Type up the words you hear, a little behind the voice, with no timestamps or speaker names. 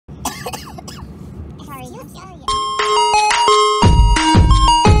It's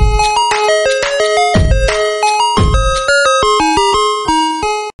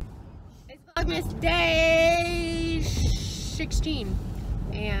Vlogmas day 16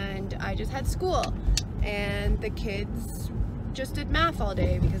 and I just had school and the kids just did math all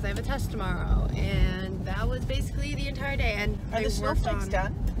day because I have a test tomorrow, and that was basically the entire day. And Are the snowflakes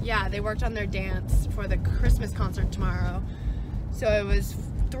done? Yeah, they worked on their dance for the Christmas concert tomorrow. So it was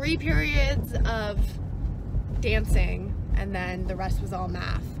 3 periods of dancing and then the rest was all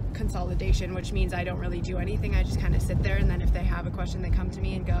math consolidation, which means I don't really do anything. I just kind of sit there, and then if they have a question, they come to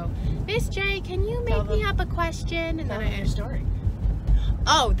me and go, Miss J, can you make me up a question? And then I answer. Story.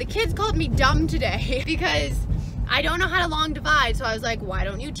 Oh, the kids called me dumb today because I don't know how to long divide, so I was like, why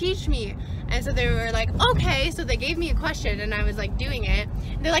don't you teach me? And so they were like, okay, so they gave me a question and I was like doing it.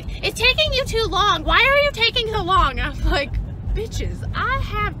 And they're like, it's taking you too long. Why are you taking so long? And I'm like, bitches, I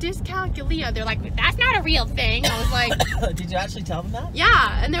have dyscalculia. They're like, that's not a real thing. I was like, did you actually tell them that?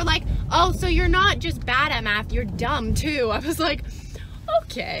 Yeah. And they're like, oh, so you're not just bad at math, you're dumb too. I was like,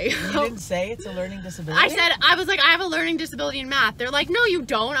 okay. You didn't say it's a learning disability? I was like, I have a learning disability in math. They're like, no, you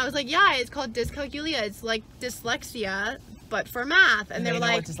don't. I was like, yeah, it's called dyscalculia. It's like dyslexia, but for math. And they were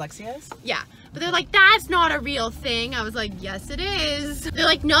like, what dyslexia is? Yeah. But they're like, that's not a real thing. I was like, yes, it is. They're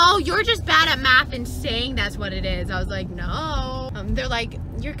like, no, you're just bad at math and saying that's what it is. I was like, no. They're like,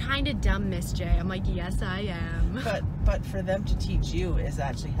 you're kind of dumb, Miss J. I'm like, yes, I am. But for them to teach you is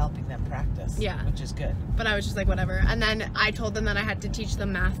actually helping them practice. Yeah. Which is good. But I was just like, whatever. And then I told them that I had to teach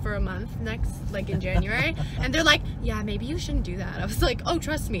them math for a month like in January. And they're like, yeah, maybe you shouldn't do that. I was like, oh,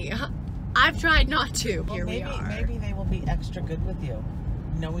 trust me. I've tried not to. Well, Here we are. Maybe they will be extra good with you,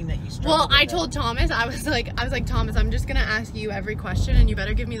 knowing that you struggle. Well, I told Thomas, I was like, Thomas, I'm just gonna ask you every question and you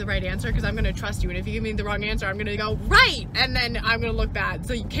better give me the right answer because I'm gonna trust you. And if you give me the wrong answer, I'm gonna go right, and then I'm gonna look bad.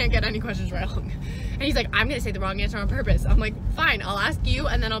 So you can't get any questions wrong. And he's like, I'm gonna say the wrong answer on purpose. I'm like, fine, I'll ask you,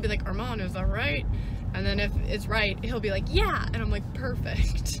 and then I'll be like, Armand, is that right? And then if it's right, he'll be like, yeah. And I'm like,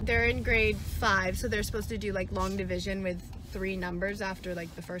 perfect. They're in grade 5, so they're supposed to do like long division with 3 numbers after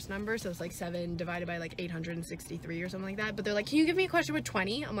like the first number. So it's like 7 divided by like 863 or something like that. But they're like, can you give me a question with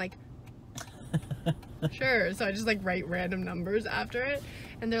 20? I'm like, sure. So I just like write random numbers after it.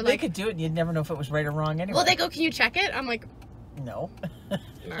 And they're like, they could do it and you'd never know if it was right or wrong anyway. Well, they go, can you check it? I'm like, no.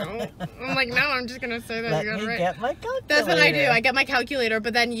 No. I'm like, no, I'm just gonna say that you got it right. Get my calculator. That's what I do. I get my calculator,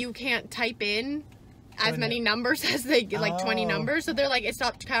 but then you can't type in as many numbers as they get, like 20 numbers. So they're like, it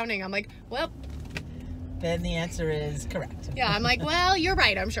stopped counting. I'm like, well, then the answer is correct. Yeah, I'm like, well, you're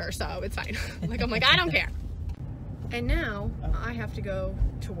right, I'm sure, so it's fine. I'm like, I don't care. And now I have to go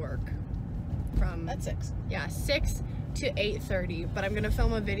to work from at 6. Yeah, 6 to 8:30. But I'm gonna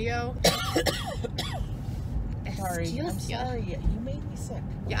film a video. Sorry, I'm sorry. You made me sick.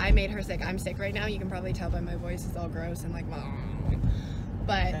 Yeah, I made her sick. I'm sick right now. You can probably tell by my voice. It's all gross and like,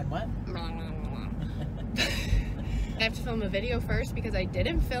 but. And what? I have to film a video first because I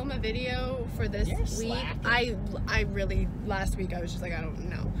didn't film a video for this week. I really, last week I was just like, I don't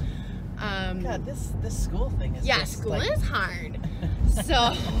know. God, this school thing is school like... is hard.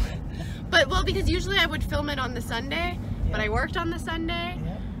 So, but well, because usually I would film it on the Sunday, but I worked on the Sunday.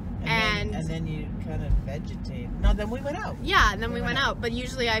 Yeah. And then you kind of vegetate. No, then we went out. Yeah, and then we went out. But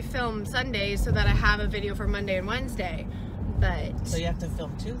usually I film Sundays so that I have a video for Monday and Wednesday. But so you have to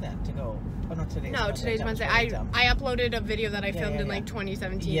film 2 then to go. Oh no, today's Monday. Today's Wednesday. I uploaded a video that I filmed in like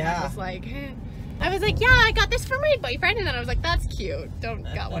 2017. Yeah. I was like, yeah, I got this for my boyfriend, and then I was like, that's cute. Don't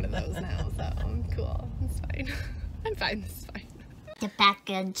got one of those now, so I'm cool. It's fine. I'm fine. It's fine. The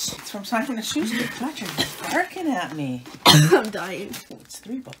package. It's from Simon & Schuster. God, you're barking at me. I'm dying. Oh, it's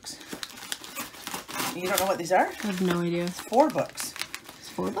 3 books. You don't know what these are? I have no idea. It's 4 books. It's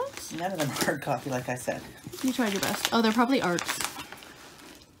 4 books? None of them hard copy, like I said. You tried your best. Oh, they're probably arts.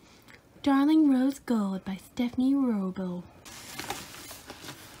 Darling Rose Gold by Stephanie Robo.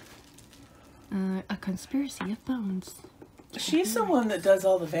 A Conspiracy of Bones. She's the one that does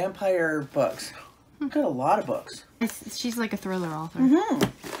all the vampire books. Got a lot of books. She's like a thriller author.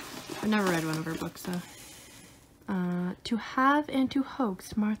 I've never read one of her books though. To Have and to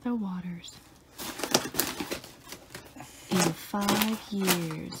Hoax Martha Waters. In 5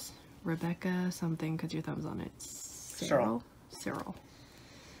 years. Rebecca something, because your thumb's on it. Cyril.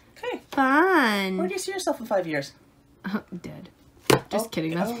 Okay. Fun. Where do you see yourself in 5 years? Dead. Just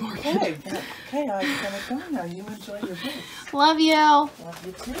kidding. That's morbid. Okay, I'm gonna go now. You enjoy your books. Love you. Love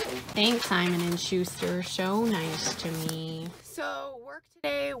you too. Thanks, Simon & Schuster. So nice to me. So work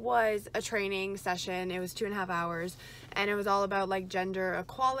today was a training session. It was 2.5 hours, and it was all about like gender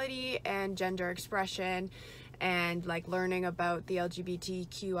equality and gender expression. and like learning about the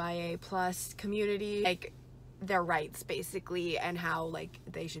LGBTQIA plus community, like their rights basically, and how like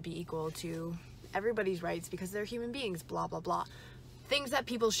they should be equal to everybody's rights because they're human beings, blah blah blah. Things that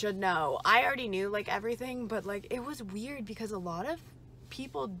people should know. I already knew like everything, but like it was weird because a lot of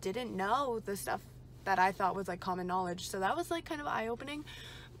people didn't know the stuff that I thought was like common knowledge, so that was like kind of eye-opening.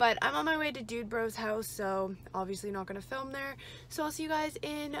 But I'm on my way to Dude Bro's house, so obviously not gonna film there, so I'll see you guys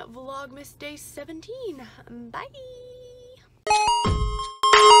in Vlogmas day 17. Bye.